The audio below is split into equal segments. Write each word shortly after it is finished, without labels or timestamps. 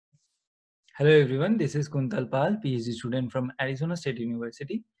Hello everyone, this is Kuntal, PhD student from Arizona State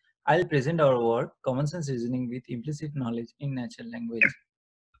University. I'll present our work, Commonsense Reasoning with Implicit Knowledge in Natural Language.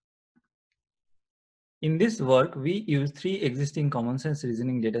 In this work, we use three existing common sense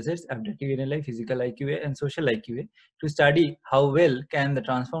reasoning datasets, adaptive NLI, physical IQA, and social IQA, to study how well can the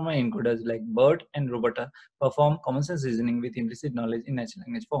transformer encoders like BERT and Robota perform common sense reasoning with implicit knowledge in natural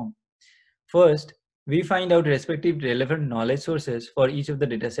language form. First, we find out respective relevant knowledge sources for each of the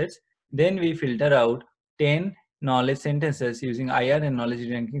datasets. Then we filter out 10 knowledge sentences using IR and knowledge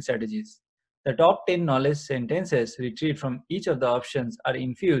ranking strategies. The top 10 knowledge sentences retrieved from each of the options are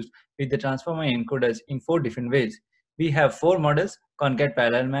infused with the transformer encoders in 4 different ways. We have 4 models: concat,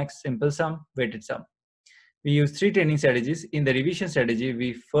 parallel max, simple sum, weighted sum. We use 3 training strategies. In the revision strategy,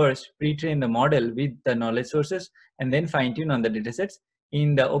 we first pre-train the model with the knowledge sources and then fine-tune on the datasets.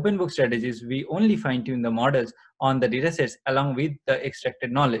 In the open book strategies, we only fine-tune the models on the datasets along with the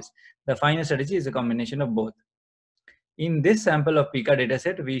extracted knowledge. The final strategy is a combination of both. In this sample of PICA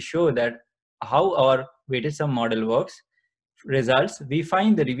dataset, we show that how our weighted sum model works. Results: we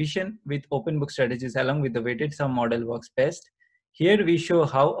find the revision with open book strategies along with the weighted sum model works best. Here we show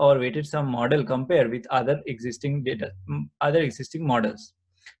how our weighted sum model compare with other existing models.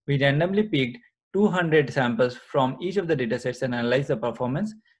 We randomly picked 200 samples from each of the datasets and analyzed the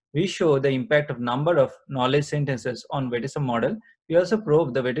performance. We show the impact of number of knowledge sentences on weighted sum model. We also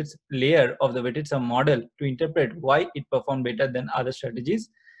probe the weighted layer of the weighted sum model to interpret why it performed better than other strategies.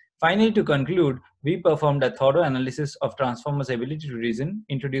 Finally, to conclude, we performed a thorough analysis of transformers' ability to reason,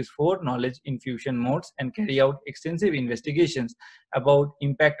 introduce 4 knowledge infusion modes, and carry out extensive investigations about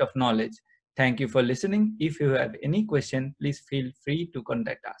impact of knowledge. Thank you for listening. If you have any question, please feel free to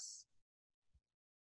contact us.